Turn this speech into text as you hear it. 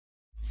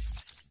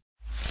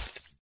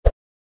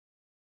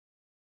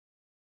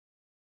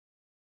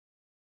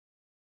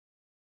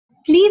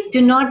Please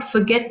do not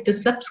forget to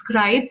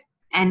subscribe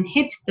and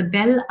hit the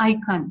bell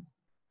icon.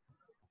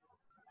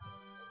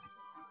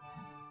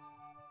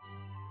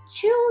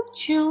 Choo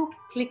Choo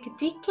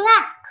Clickety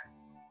Clack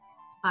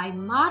by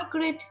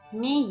Margaret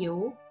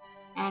Mayo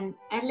and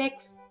Aloud.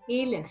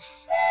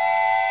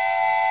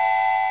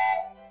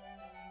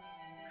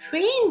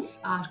 Trains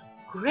are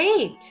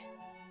great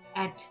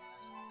at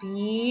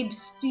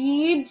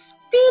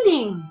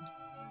speeding,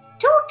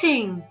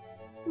 tooting,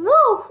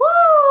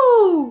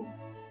 woo-hoo!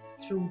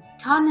 Through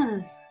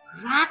tunnels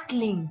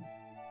rattling,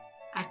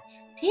 at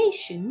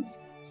stations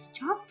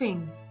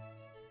stopping.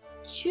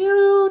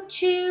 Choo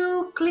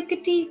choo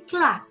clickety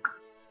clack,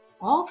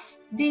 off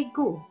they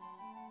go.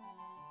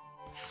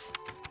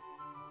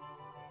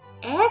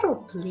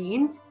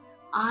 Aeroplanes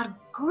are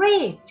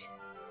great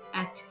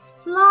at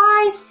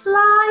flying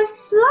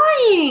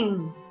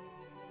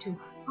to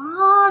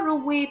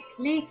faraway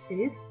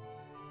places,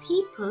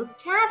 people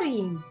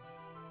carrying,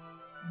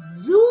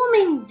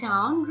 zooming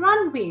down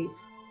runways,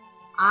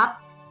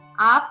 up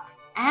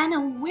and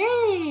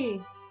away,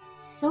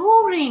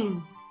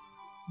 soaring,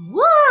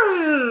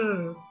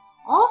 whirrr,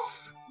 off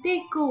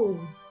they go.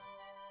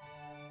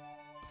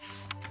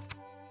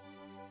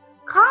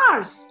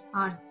 Cars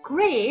are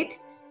great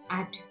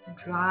at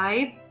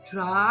driving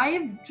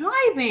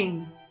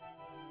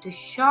to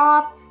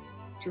shops,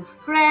 to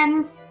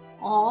friends,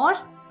 or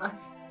a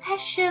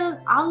special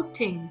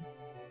outing.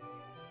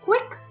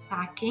 Quick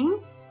packing,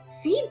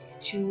 seats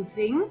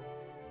choosing,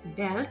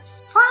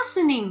 belts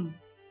fastening.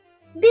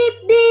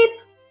 Beep beep,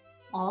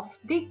 off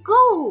they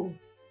go.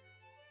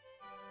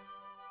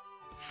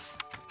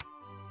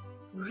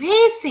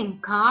 Racing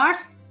cars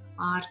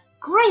are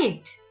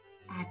great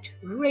at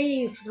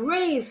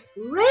racing.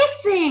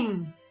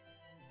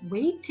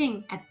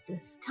 Waiting at the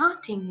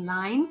starting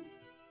line,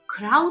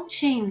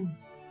 crouching,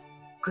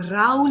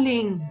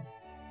 growling,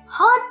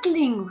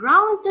 hurtling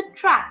round the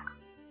track,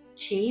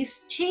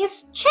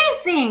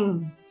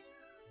 chasing.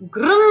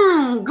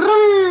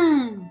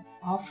 Grum,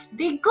 off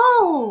they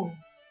go.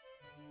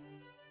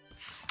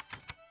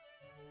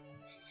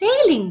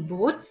 Sailing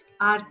boats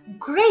are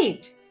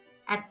great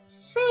at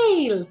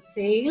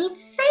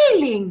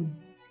sailing,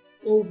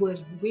 over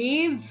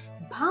waves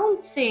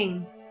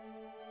bouncing,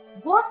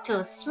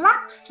 water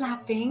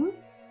slapping,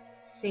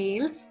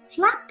 sails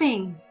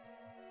flapping,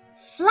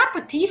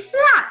 flappity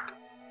flap,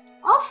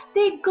 off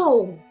they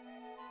go.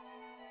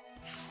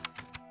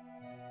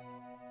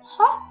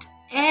 Hot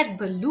air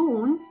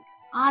balloons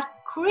are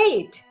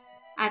great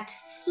at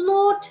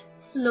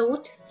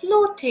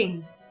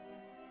floating,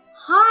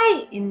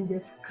 high in the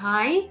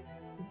sky,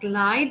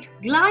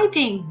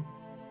 gliding,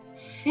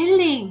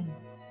 filling,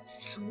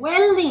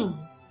 swelling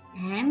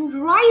and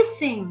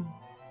rising.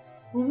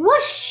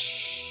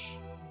 Whoosh!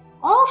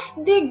 Off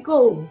they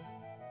go.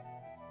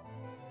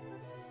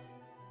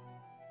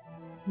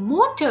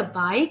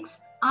 Motorbikes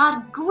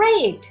are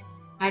great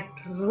at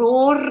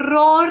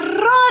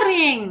roaring,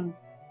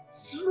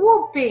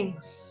 swooping,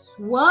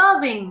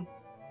 swerving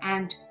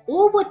and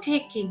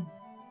overtaking.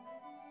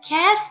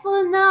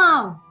 Careful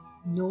now,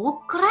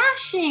 no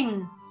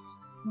crashing.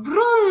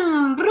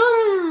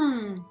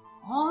 Bruum,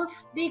 off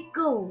they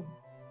go.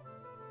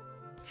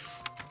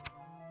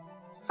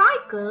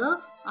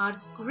 Cycles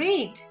are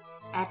great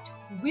at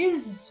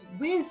whizzing.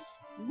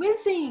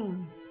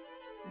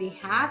 They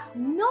have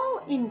no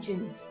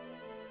engines,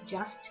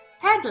 just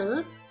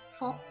pedals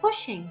for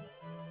pushing.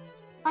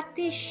 But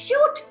they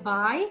shoot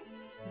by,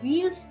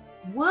 wheels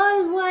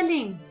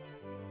whirling.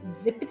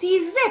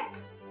 Zippity zip,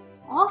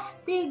 off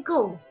they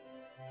go.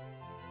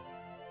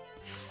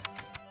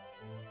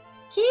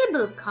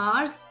 Cable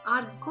cars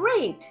are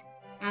great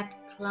at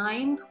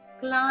climbing.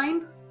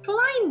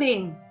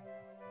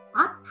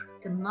 Up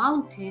the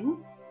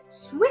mountain,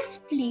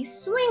 swiftly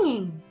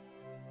swinging.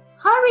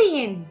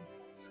 Hurry in,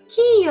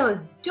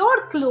 skiers,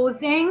 door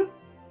closing.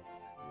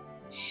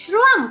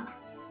 Shlump,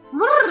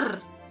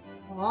 whirr,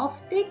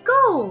 off they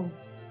go.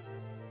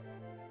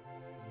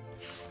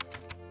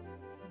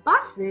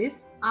 Buses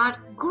are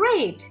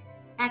great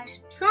at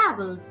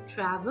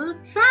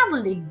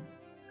traveling.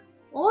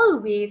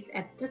 Always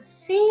at the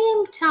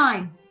same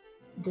time,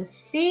 the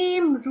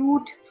same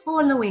route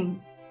following.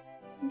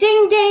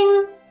 Ding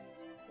ding,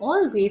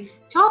 always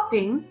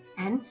stopping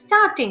and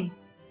starting.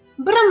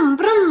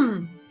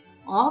 Bruum,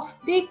 off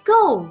they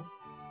go.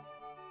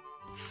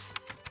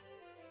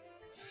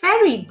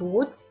 Ferry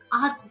boats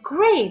are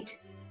great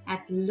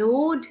at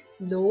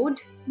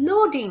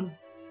loading.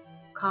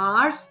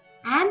 Cars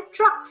and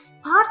trucks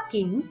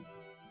parking,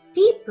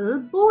 people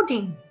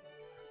boarding.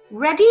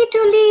 Ready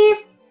to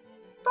leave.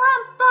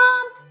 Pump,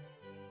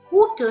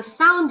 hooter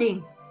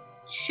sounding,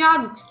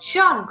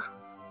 chug,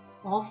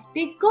 off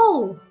they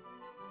go.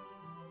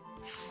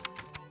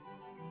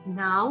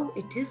 Now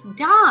it is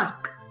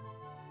dark.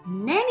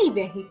 Many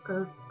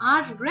vehicles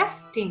are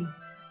resting,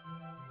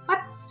 but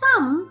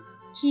some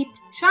keep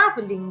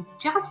traveling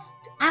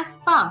just as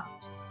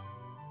fast,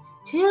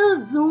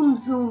 still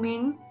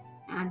zooming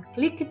and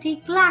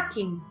clickety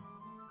clacking.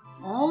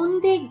 On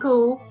they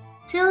go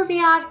till they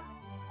are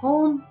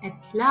Home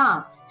at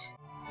last.